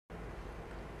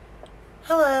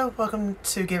Hello, welcome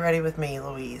to Get Ready with me,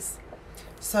 Louise.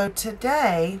 So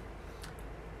today,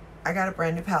 I got a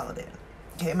brand new palette in.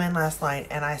 Came in last night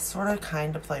and I sort of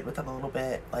kind of played with it a little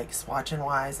bit, like swatching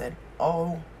wise, and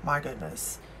oh my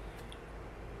goodness.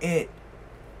 It's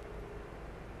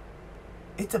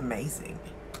amazing.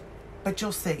 But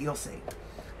you'll see.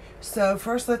 So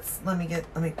first let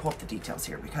me pull up the details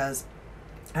here because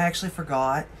I actually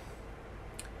forgot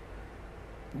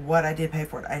what I did pay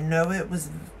for it. I know it was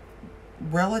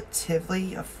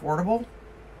relatively affordable,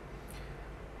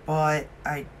 but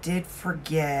I did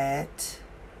forget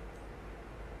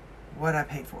what I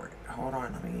paid for it. Hold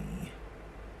on,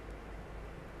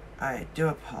 I do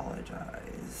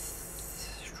apologize.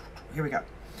 Here we go.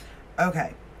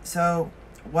 Okay, so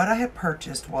what I had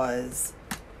purchased was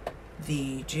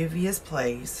the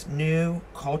Juvia'S new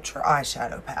Culture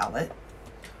eyeshadow palette.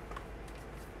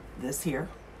 This here.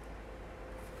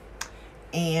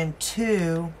 And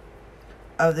two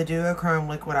of the duochrome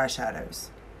liquid eyeshadows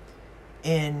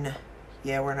in,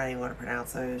 yeah, we're not even going to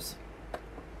pronounce those,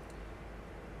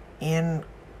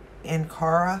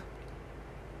 Ankara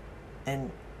and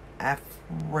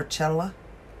Africella.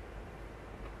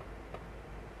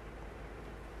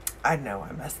 I know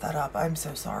I messed that up. I'm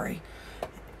so sorry.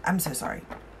 And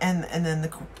then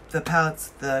the palettes,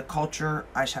 the Culture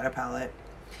eyeshadow palette,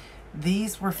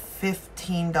 these were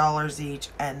 $15 each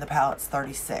and the palette's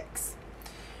 $36.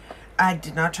 I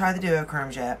did not try the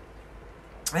duochromes yet,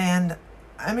 and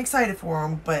I'm excited for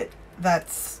them, but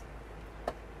that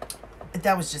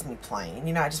was just me playing.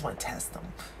 You know, I just want to test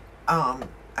them.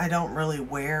 I don't really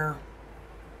wear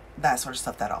that sort of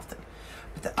stuff that often.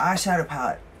 But the eyeshadow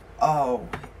palette, oh,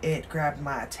 it grabbed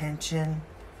my attention.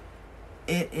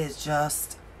 It is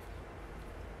just,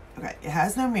 okay, it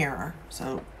has no mirror,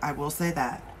 so I will say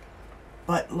that.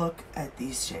 But look at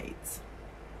these shades.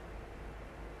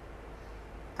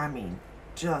 I mean,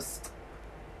 just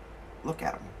look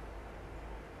at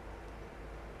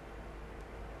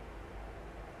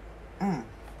them.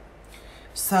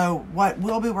 So what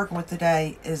we'll be working with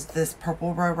today is this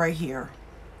purple row right here.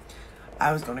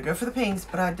 I was going to go for the pinks,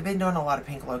 but I've been doing a lot of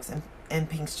pink looks, and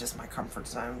pink's just my comfort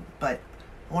zone. But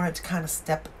I wanted to kind of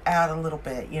step out a little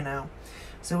bit, you know.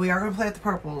 So we are going to play with the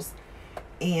purples,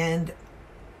 and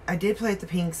I did play with the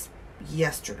pinks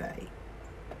yesterday,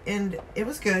 and it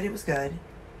was good.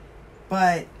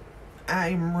 But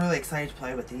I'm really excited to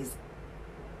play with these.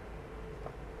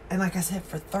 And like I said,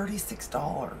 for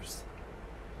 $36.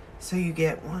 So you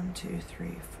get 1, 2,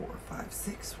 3, 4, 5,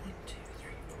 6, 1, 2,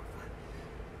 3, 4,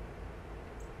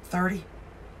 5, 30.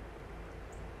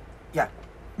 Yeah.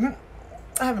 I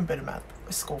haven't been in math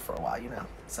school for a while, you know.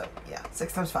 So yeah,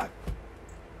 6 times 5.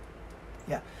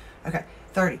 Yeah. Okay.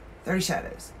 30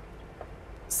 shadows.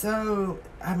 So,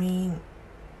 I mean,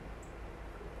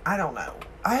 I don't know.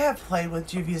 I have played with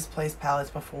Juvia'S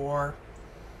palettes before,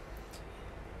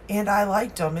 and I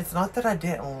liked them. It's not that I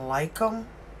didn't like them,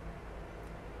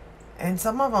 and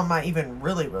some of them I even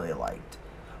really liked,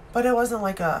 but it wasn't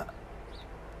like a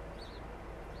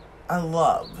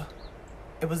love.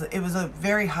 It was a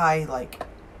very high, like,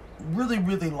 really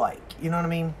like, you know what I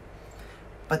mean?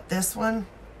 But this one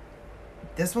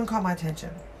caught my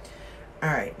attention. All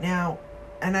right, now,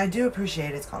 and I do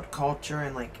appreciate it's called Culture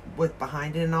and like what's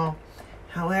behind it and all.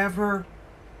 However,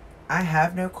 I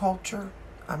have no culture.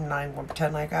 I'm not even going to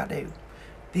pretend like I do.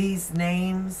 These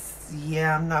names,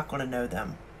 yeah, I'm not going to know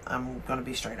them. I'm going to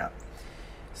be straight up.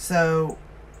 So,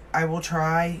 I will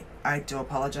try. I do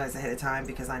apologize ahead of time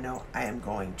because I know I am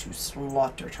going to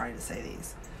slaughter trying to say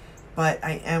these. But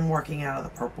I am working out of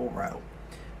the purple row.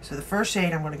 So, the first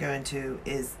shade I'm going to go into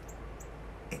is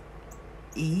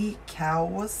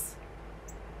Ikawas.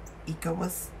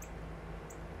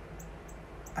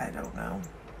 I don't know.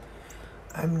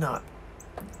 I'm not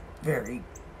even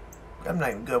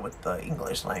good with the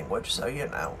English language, so you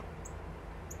know.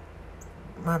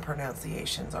 My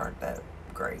pronunciations aren't that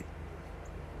great.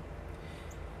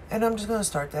 And I'm just going to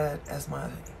start that as my,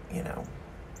 you know,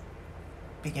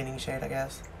 beginning shade, I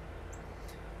guess.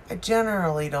 I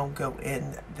generally don't go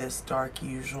in this dark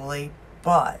usually,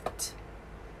 but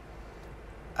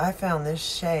I found this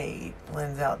shade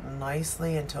blends out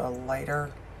nicely into a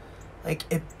lighter, like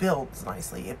it builds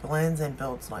nicely. It blends and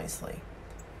builds nicely.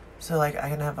 So like I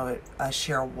can have a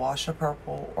sheer wash of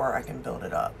purple, or I can build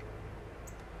it up.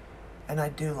 And I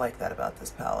do like that about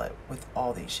this palette with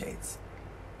all these shades.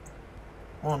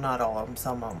 Well, not all of them.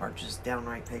 Some of them are just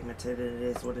downright pigmented, and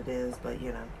it is what it is, but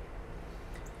you know.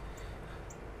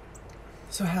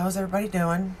 So how's everybody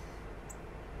doing?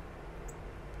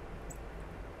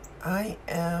 I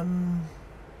am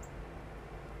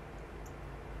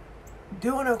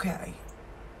doing okay.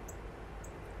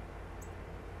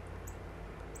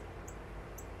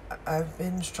 I've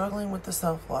been struggling with the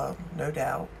self-love, no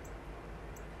doubt.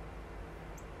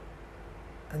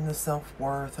 And the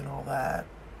self-worth and all that.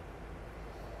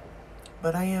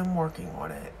 But I am working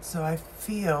on it. So I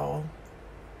feel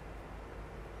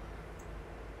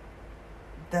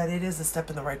that it is a step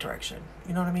in the right direction.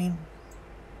 You know what I mean?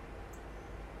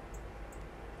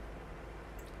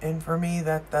 And for me,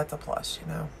 that's a plus, you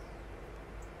know?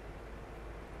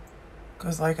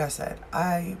 Because like I said,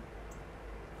 I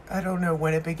don't know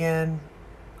when it began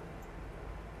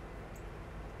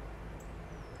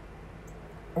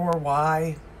or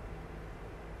why.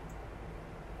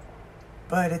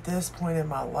 But at this point in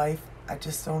my life, I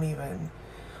just don't even,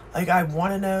 like, I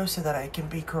want to know so that I can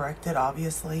be corrected,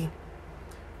 obviously.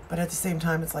 But at the same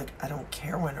time, it's like, I don't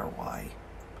care when or why.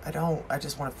 I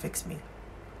just want to fix me.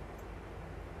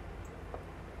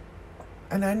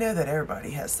 And I know that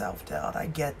everybody has self-doubt. I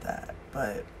get that.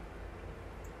 But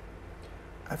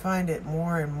I find it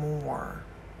more and more.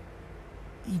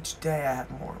 Each day I have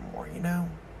more and more, you know?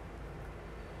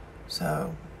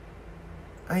 So,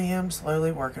 I am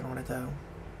slowly working on it, though.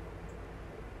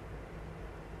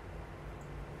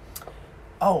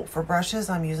 Oh, for brushes,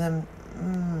 I'm using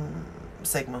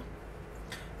Sigma.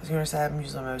 I was going to say I'm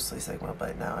using mostly Sigma,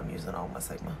 but now I'm using all my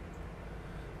Sigma.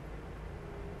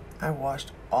 I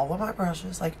washed all of my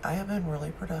brushes. Like, I have been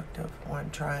really productive on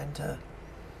trying to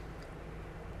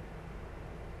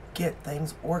get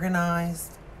things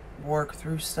organized, work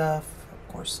through stuff.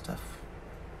 Of course, stuff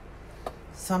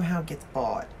somehow gets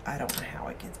bought. I don't know how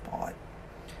it gets bought.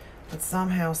 But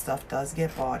somehow stuff does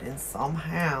get bought, and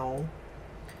somehow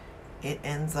it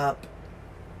ends up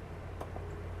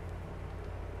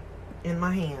in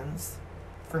my hands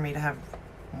for me to have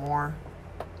more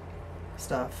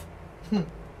stuff,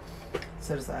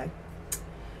 so to say.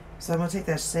 So I'm going to take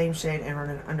that same shade and run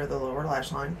it under the lower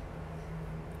lash line.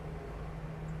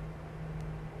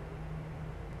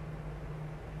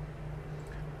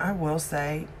 I will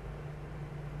say,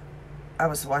 I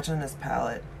was watching this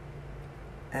palette,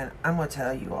 and I'm going to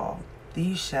tell you all,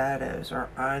 these shadows are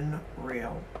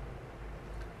unreal.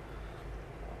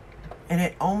 And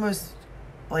it almost,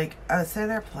 like, I was sitting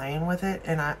there playing with it,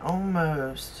 and I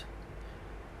almost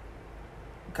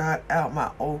got out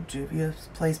my old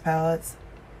Juvia'S Place palettes.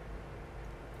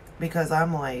 Because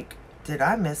I'm like, did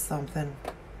I miss something?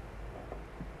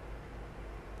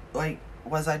 Like,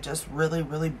 was I just really,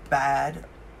 really bad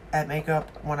at makeup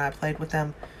when I played with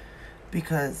them?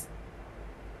 Because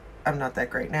I'm not that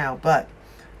great now, but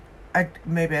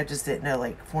maybe I just didn't know,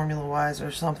 like, formula wise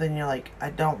or something. You know, like, I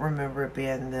don't remember it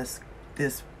being this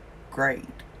great.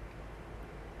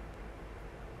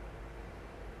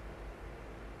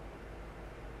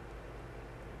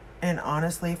 And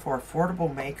honestly, for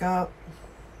affordable makeup,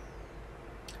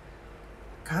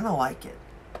 kind of like it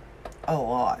a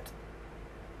lot.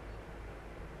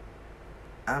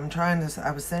 I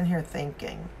was sitting here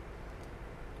thinking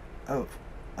of,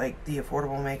 like, the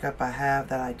affordable makeup I have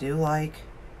that I do like.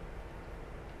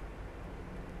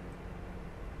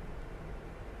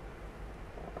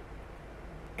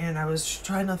 And I was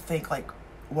trying to think, like,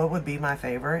 what would be my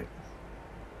favorite?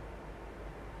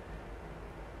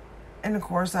 And of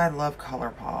course, I love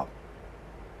ColourPop.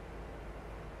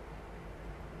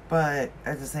 But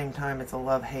at the same time, it's a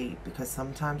love-hate, because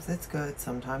sometimes it's good,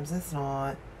 sometimes it's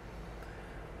not.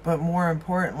 But more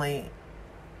importantly,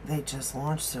 they just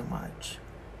launched so much.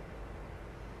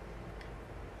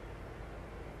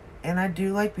 And I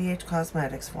do like BH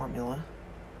Cosmetics formula.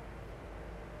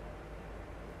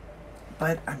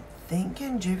 But I'm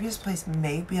thinking Juvia'S Place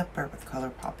may be up there with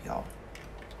ColourPop, y'all.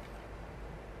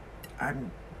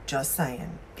 I'm just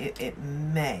saying, it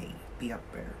may be up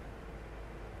there.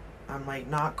 I'm, like,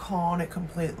 not calling it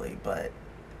completely, but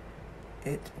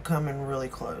it's coming really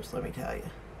close, let me tell you.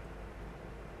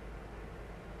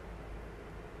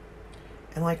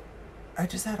 And, like, I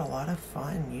just had a lot of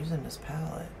fun using this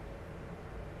palette.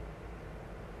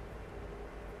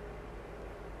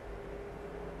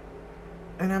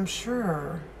 And I'm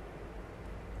sure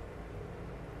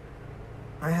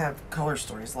I have color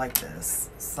stories like this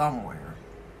somewhere.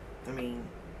 I mean,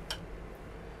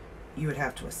 you would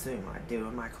have to assume I do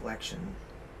in my collection.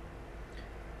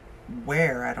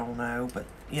 Where, I don't know, but,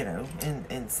 you know,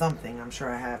 in something, I'm sure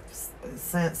I have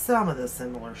some of the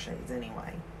similar shades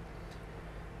anyway.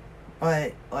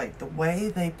 But, like, the way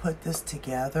they put this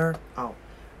together, oh,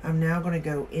 I'm now going to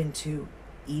go into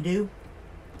Edo,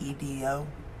 E-D-O.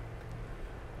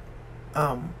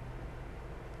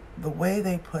 The way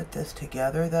they put this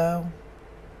together, though,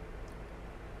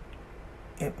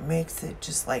 it makes it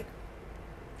just, like,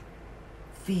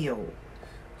 feel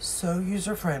so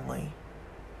user-friendly,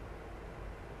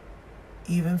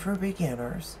 even for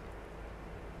beginners.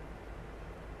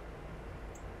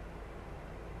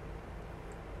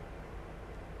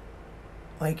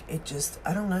 Like, it just,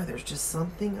 I don't know, there's just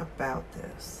something about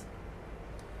this.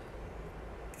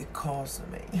 It calls to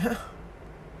me.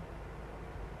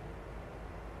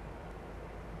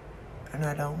 And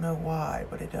I don't know why,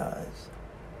 but it does.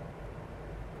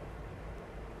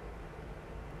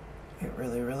 It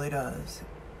really, really does.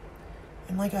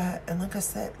 And like I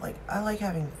said, like, I like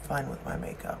having fun with my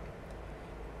makeup.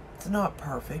 It's not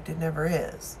perfect. It never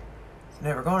is. It's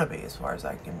never going to be, as far as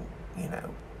I can, you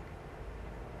know,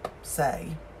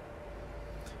 say.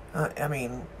 I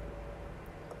mean,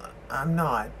 I'm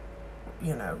not,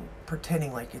 you know,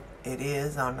 pretending like it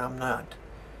is. I'm not.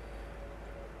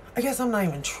 I guess I'm not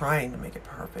even trying to make it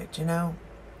perfect, you know?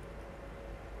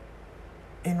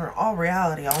 In all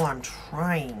reality, all I'm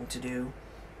trying to do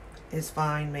is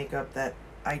find makeup that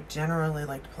I generally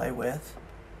like to play with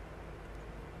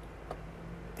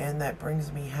and that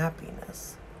brings me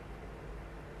happiness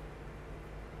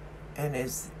and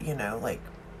is, you know, like,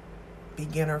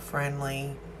 beginner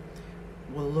friendly,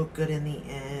 will look good in the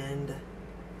end,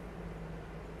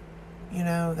 you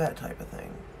know, that type of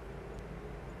thing.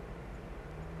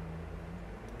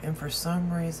 And for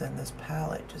some reason, this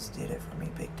palette just did it for me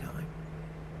big time.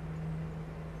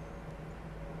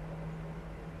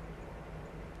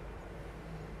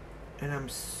 And I'm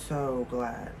so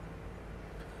glad.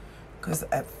 Because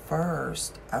at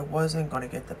first, I wasn't going to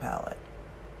get the palette.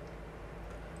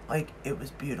 Like, it was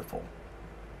beautiful.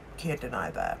 Can't deny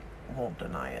that. Won't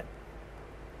deny it.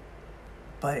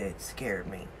 But it scared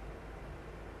me.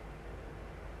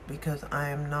 Because I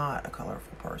am not a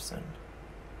colorful person.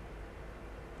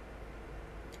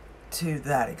 To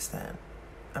that extent.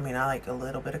 I mean, I like a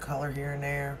little bit of color here and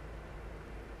there.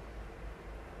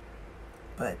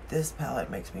 But this palette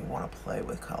makes me want to play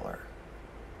with color.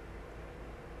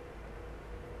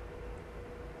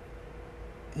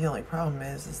 The only problem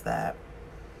is that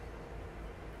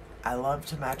I love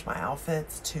to match my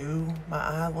outfits to my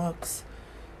eye looks.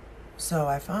 So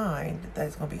I find that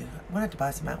it's going to be, I'm going to have to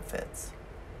buy some outfits.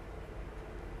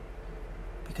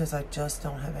 Because I just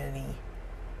don't have any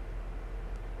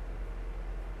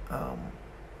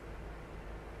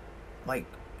like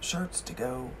shirts to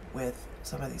go with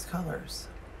some of these colors.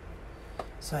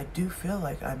 So I do feel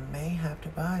like I may have to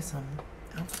buy some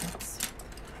outfits.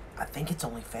 I think it's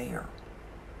only fair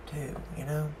too, you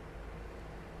know?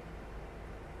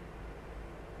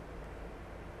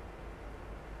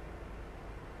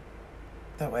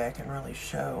 That way I can really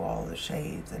show all the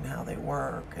shades and how they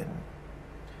work, and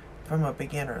from a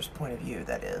beginner's point of view,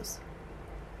 that is.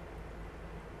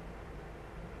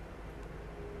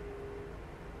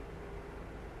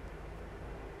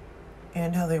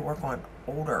 And how they work on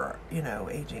older, you know,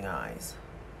 aging eyes.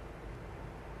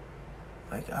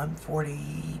 Like, I'm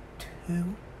 42,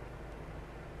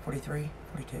 43,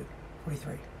 42,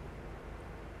 43.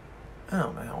 I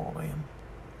don't know how old I am.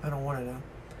 I don't want to know.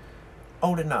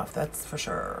 Old enough, that's for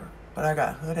sure. But I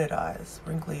got hooded eyes,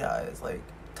 wrinkly eyes, like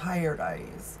tired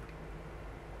eyes.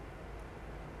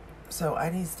 So I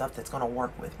need stuff that's going to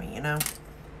work with me, you know?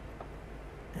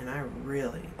 And I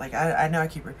really, like, I know I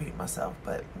keep repeating myself,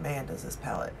 but man, does this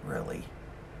palette really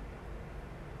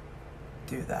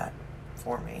do that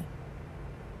for me.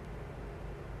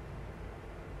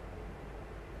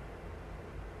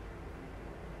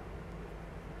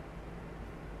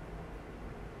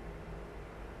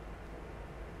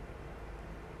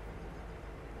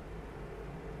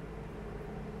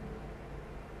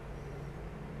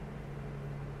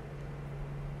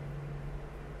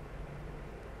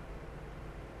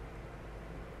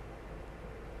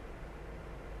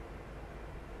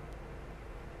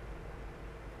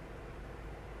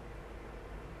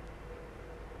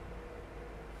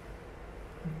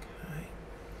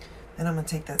 Then I'm going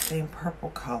to take that same purple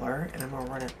color and I'm going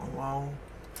to run it along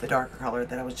the darker color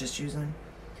that I was just using.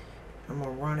 I'm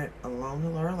going to run it along the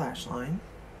lower lash line.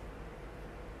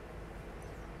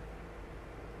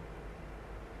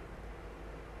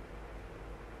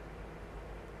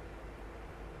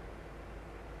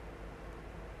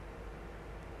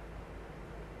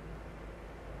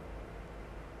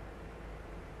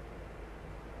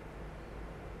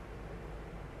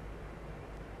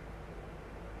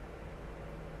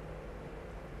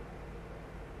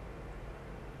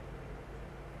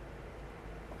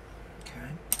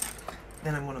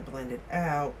 Then I'm going to blend it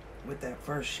out with that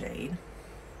first shade.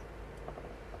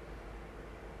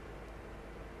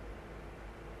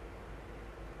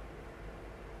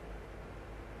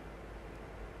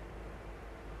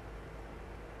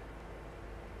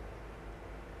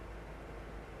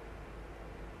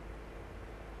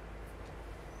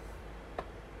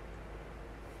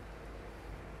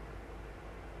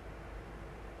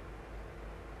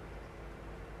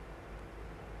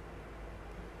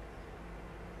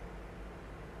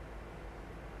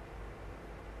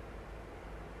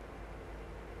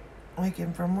 Like,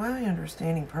 and from my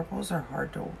understanding, purples are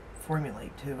hard to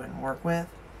formulate to and work with.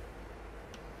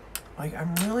 Like,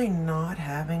 I'm really not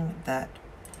having that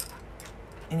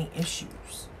any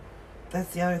issues.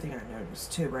 That's the other thing I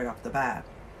noticed too, right off the bat.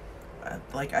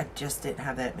 Like, I just didn't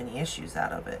have that many issues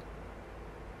out of it.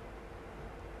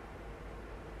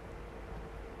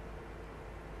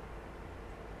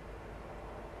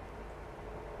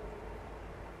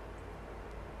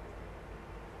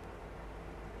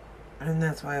 And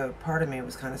that's why a part of me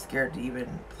was kind of scared to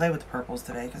even play with the purples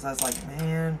today, because I was like,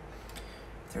 man,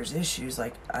 if there's issues,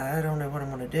 like, I don't know what I'm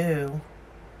going to do.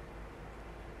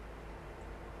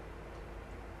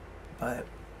 But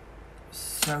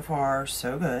so far,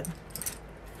 so good.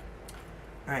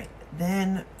 Alright,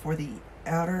 then for the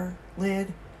outer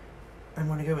lid, I'm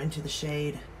going to go into the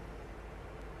shade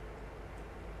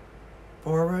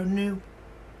Boronu.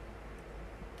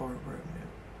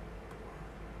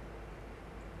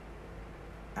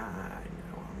 I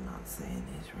know I'm not saying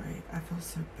these right. I feel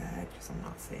so bad because I'm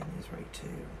not saying these right too.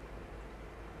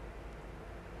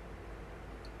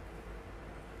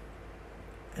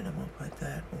 And I'm going to put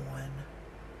that on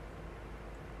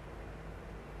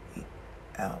the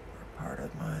outer part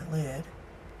of my lid.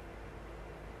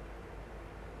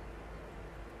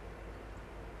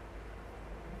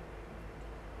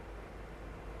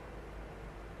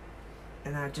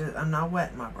 And I'm not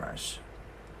wetting my brush.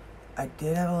 I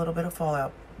did have a little bit of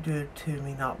fallout due to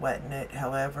me not wetting it.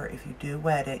 However, if you do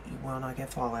wet it, you will not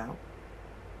get fallout.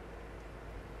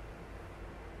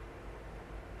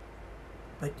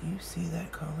 But do you see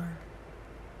that color?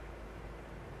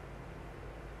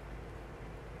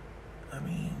 I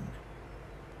mean,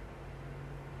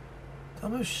 it's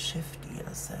almost shifty in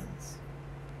a sense.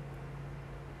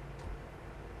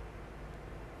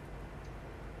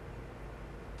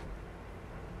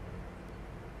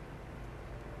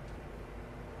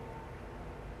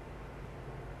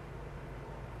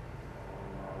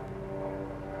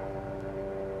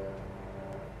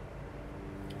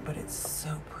 But it's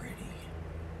so pretty.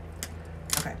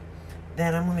 Okay,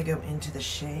 then I'm going to go into the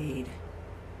shade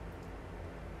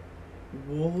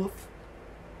Wolf.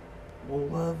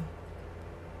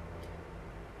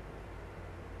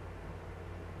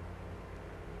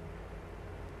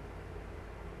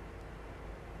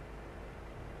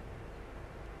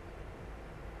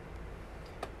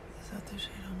 Is that the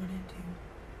shade I went into?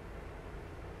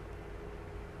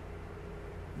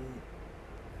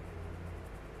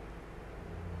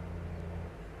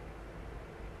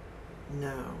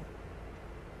 No.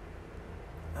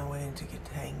 I went into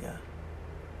Katanga.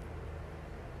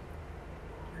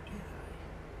 Where did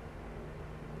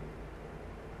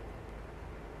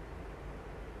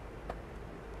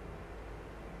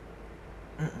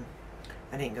I?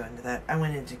 I didn't go into that. I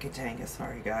went into Katanga.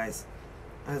 Sorry, guys.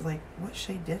 I was like, what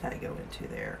shade did I go into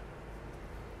there?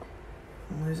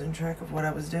 I'm losing track of what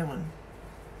I was doing.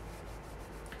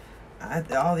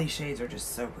 All these shades are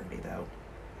just so pretty, though.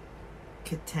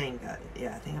 Katanga.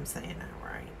 Yeah, I think I'm saying that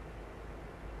right.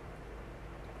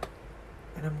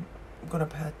 And I'm going to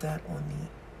pat that on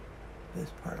this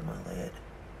part of my lid.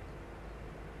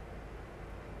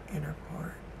 Inner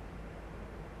part.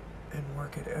 And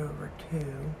work it over to...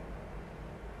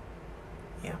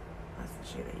 Yeah, that's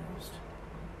the shade I used.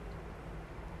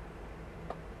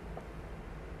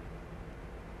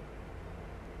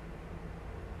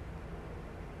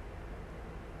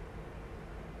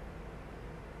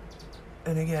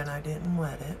 And again, I didn't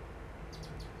wet it.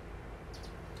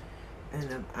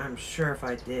 And I'm sure if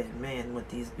I did, man, would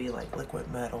these be like liquid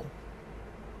metal.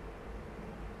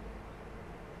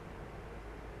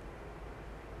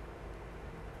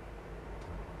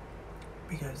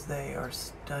 Because they are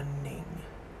stunning.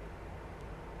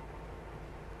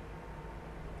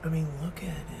 I mean, look at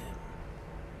it.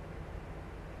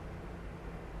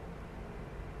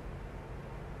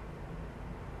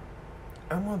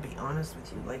 I'm gonna be honest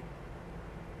with you, like,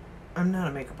 I'm not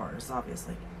a makeup artist,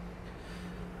 obviously.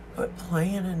 But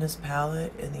playing in this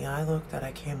palette and the eye look that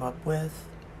I came up with,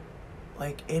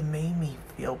 like, it made me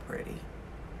feel pretty.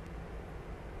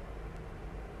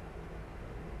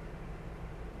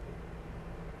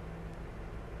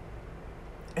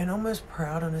 And almost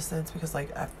proud in a sense because,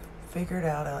 like, I figured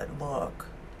out how it look.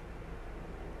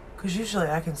 Because usually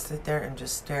I can sit there and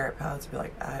just stare at palettes and be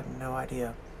like, I have no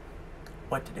idea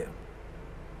what to do.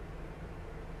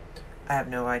 I have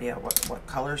no idea what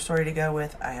color story to go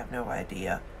with. I have no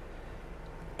idea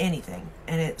anything.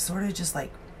 And it sort of just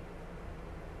like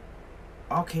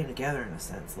all came together in a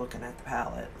sense looking at the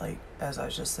palette, like as I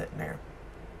was just sitting there.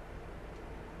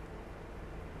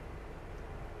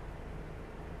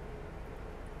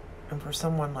 And for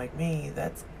someone like me,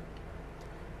 that's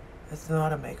It's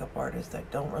not a makeup artist that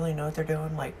don't really know what they're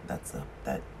doing. Like,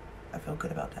 that I feel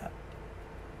good about that.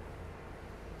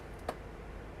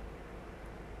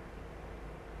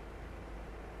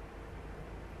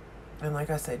 And like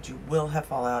I said, you will have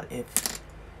fallout if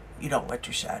you don't wet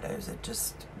your shadows.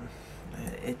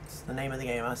 It's the name of the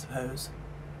game, I suppose.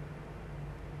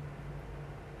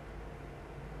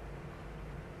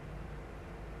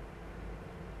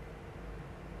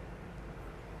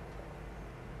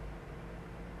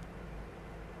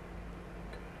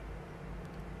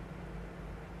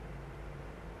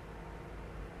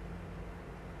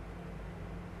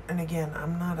 And again,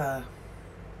 I'm not a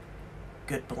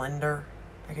good blender,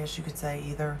 I guess you could say,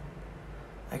 either.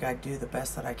 Like, I do the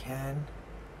best that I can.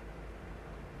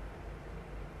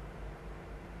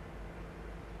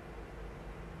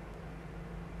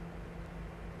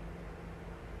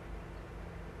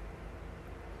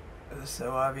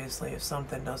 So obviously if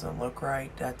something doesn't look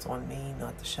right, that's on me,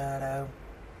 not the shadow.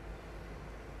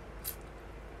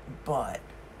 But,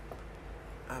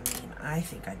 I mean, I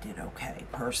think I did okay,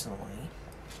 personally.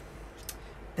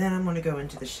 Then I'm going to go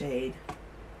into the shade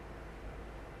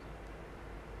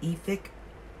Efik,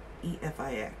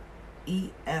 E-F-I-K.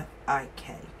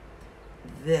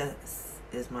 This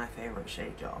is my favorite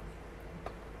shade, y'all.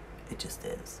 It just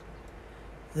is.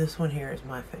 This one here is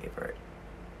my favorite.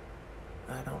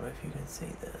 I don't know if you can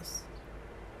see this.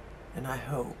 And I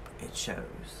hope it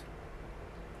shows.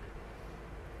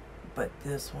 But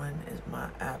this one is my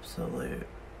absolute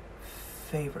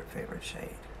favorite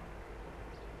shade.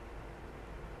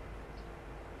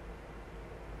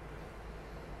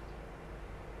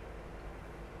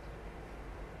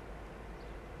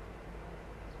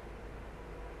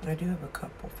 I do have a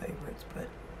couple favorites, but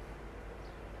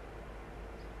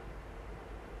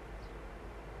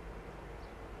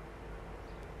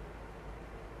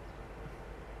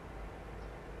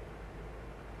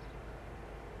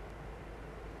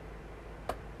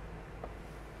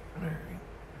all right.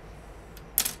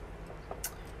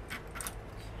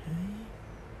 Okay.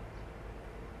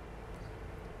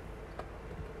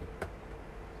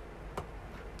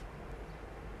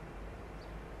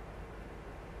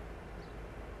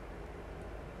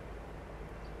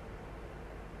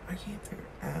 I can't figure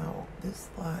out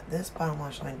this bottom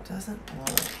lash line doesn't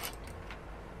look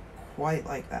quite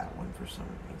like that one for some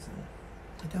reason.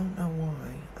 I don't know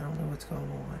why. I don't know what's going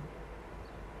on.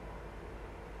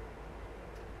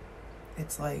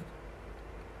 It's like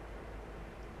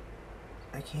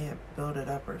I can't build it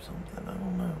up or something. I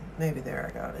don't know. Maybe there,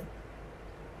 I got it.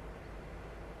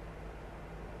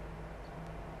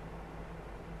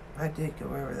 I did go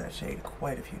over that shade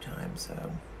quite a few times,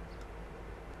 so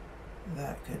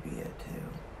that could be it too.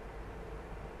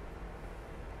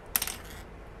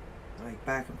 Like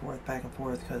back and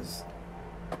forth, because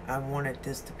I wanted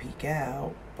this to peek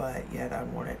out, but yet I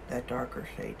wanted that darker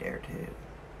shade there too.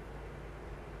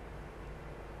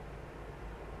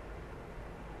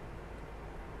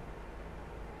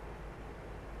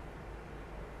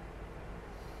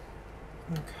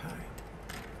 Okay.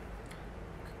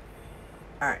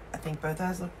 Alright, I think both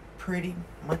eyes look pretty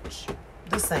much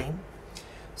the same.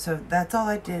 So that's all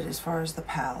I did as far as the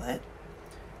palette.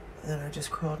 Then I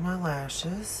just curled my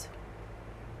lashes.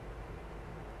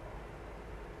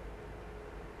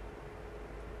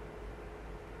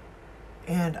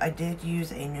 And I did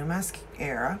use a new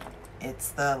mascara. It's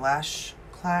the Lash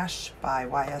Clash by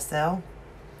YSL.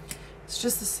 It's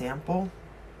just a sample,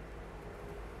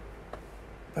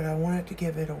 but I wanted to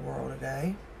give it a whirl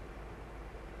today.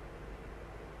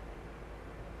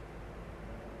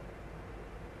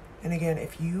 And again,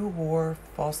 if you wore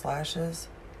false lashes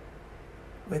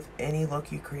with any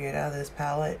look you create out of this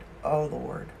palette, oh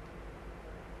Lord,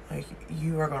 like,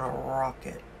 you are gonna rock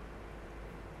it.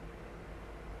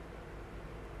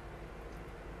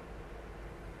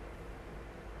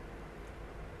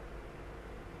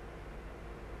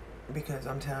 Because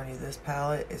I'm telling you, this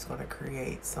palette is going to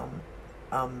create some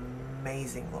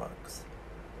amazing looks.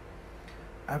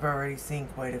 I've already seen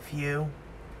quite a few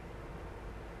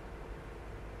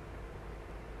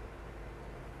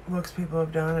looks people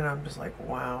have done, and I'm just like,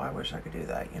 wow, I wish I could do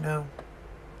that, you know?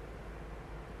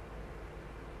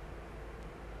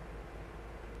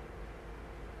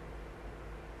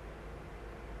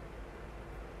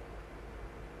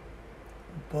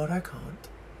 But I can't.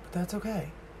 But that's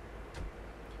okay.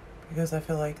 Because I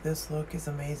feel like this look is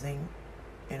amazing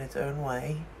in its own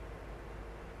way.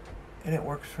 And it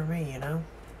works for me, you know?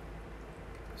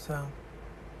 So,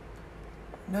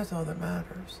 that's all that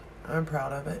matters. I'm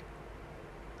proud of it.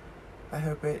 I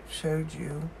hope it showed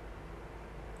you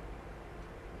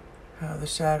how the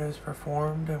shadows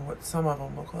performed and what some of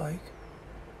them look like.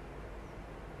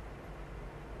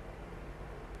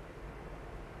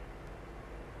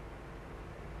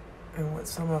 and what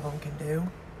some of them can do.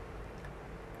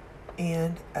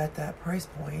 And at that price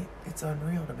point, it's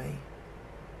unreal to me.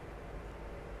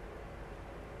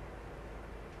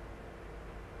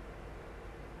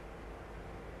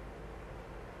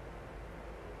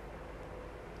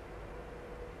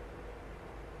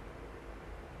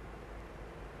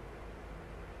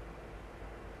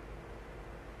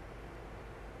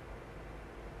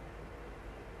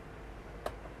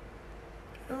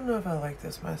 I don't know if I like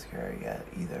this mascara yet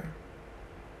either.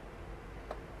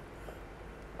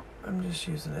 I'm just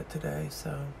using it today,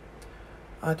 so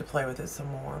I'll have to play with it some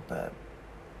more, but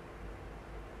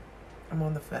I'm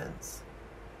on the fence.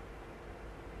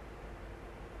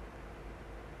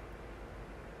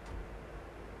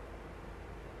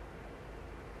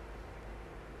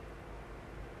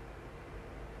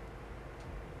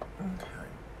 Okay.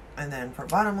 And then for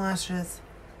bottom lashes,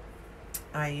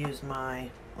 I use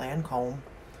my Lancome.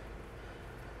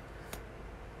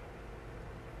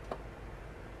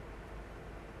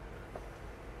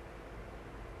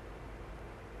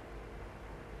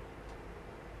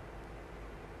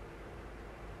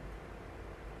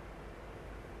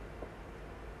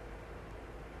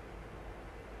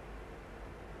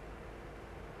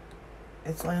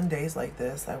 It's on days like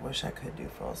this, I wish I could do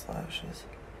false lashes.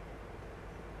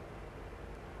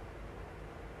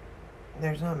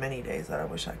 There's not many days that I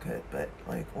wish I could, but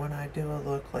like when I do a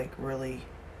look like really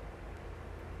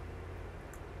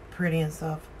pretty and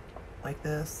stuff like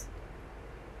this,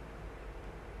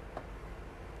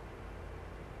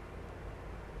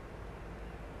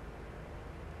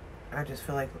 I just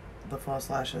feel like the false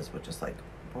lashes would just like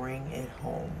bring it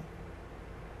home.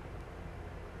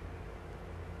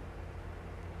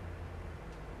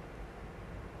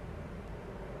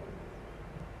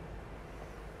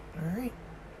 Alright,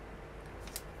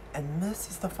 and this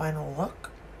is the final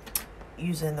look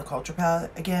using the Culture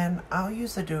palette. Again, I'll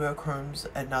use the duochromes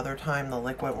another time, the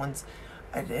liquid ones.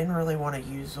 I didn't really want to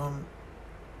use them.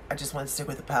 I just want to stick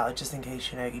with the palette just in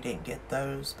case, you know, you didn't get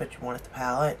those, but you wanted the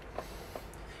palette.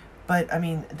 But, I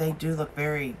mean, they do look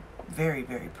very, very,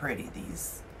 very pretty,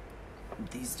 these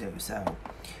do. So,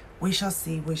 we shall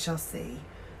see, we shall see.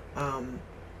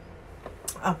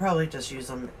 I'll probably just use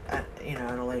them at, you know,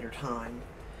 at a later time.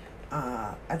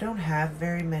 I don't have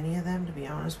very many of them, to be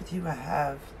honest with you. I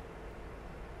have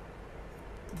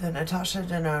the Natasha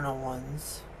Denona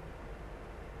ones.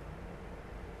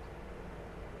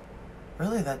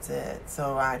 Really, that's it.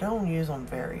 So I don't use them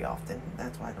very often.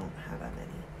 That's why I don't have that many.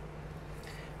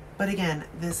 But again,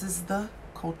 this is the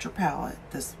Culture palette.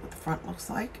 This is what the front looks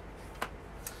like.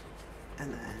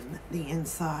 And then the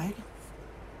inside.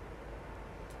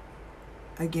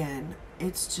 Again,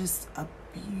 it's just a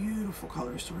beautiful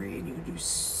color story, and you can do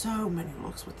so many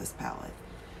looks with this palette.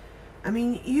 I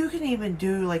mean, you can even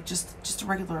do like just a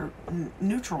regular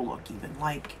neutral look even.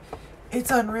 Like,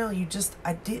 it's unreal.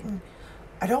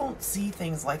 I don't see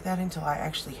things like that until I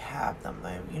actually have them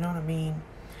though. You know what I mean?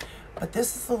 But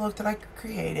this is the look that I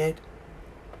created.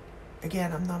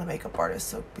 Again, I'm not a makeup artist,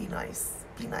 so be nice.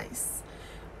 Be nice.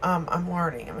 I'm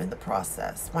learning. I'm in the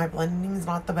process. My blending is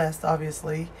not the best,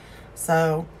 obviously.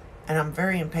 So, and I'm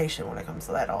very impatient when it comes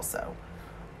to that also.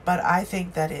 But I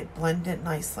think that it blended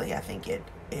nicely. I think it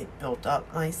built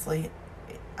up nicely.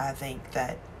 I think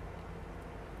that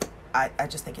I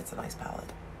just think it's a nice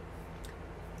palette.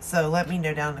 So let me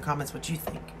know down in the comments what you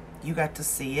think. You got to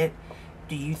see it.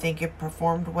 Do you think it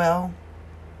performed well?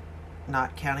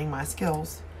 Not counting my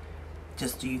skills.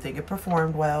 Just, do you think it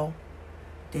performed well?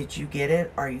 Did you get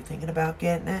it? Are you thinking about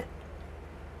getting it?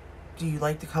 Do you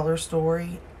like the color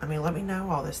story? I mean, let me know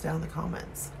all this down in the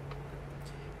comments.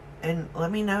 And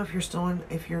let me know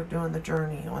if you're doing the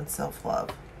journey on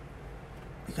self-love.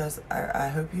 Because I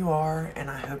hope you are, and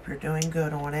I hope you're doing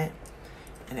good on it.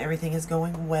 And everything is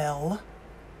going well.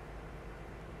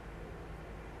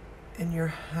 And you're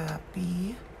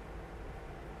happy.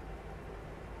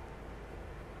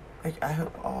 Like, I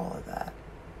hope all of that.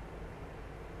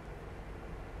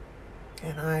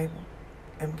 And I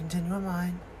am continuing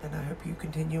mine, and I hope you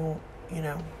continue, you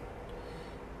know,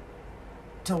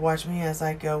 to watch me as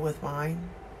I go with mine.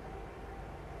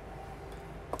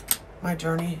 My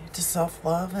journey to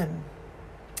self-love, and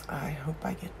I hope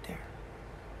I get there.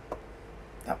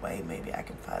 That way, maybe I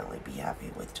can finally be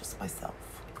happy with just myself.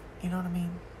 You know what I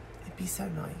mean? It'd be so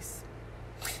nice.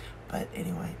 But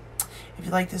anyway, if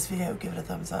you like this video, give it a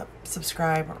thumbs up.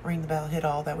 Subscribe, ring the bell, hit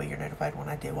all. That way you're notified when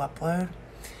I do upload.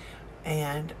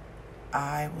 And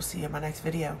I will see you in my next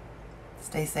video.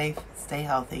 Stay safe, stay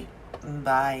healthy.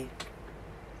 Bye.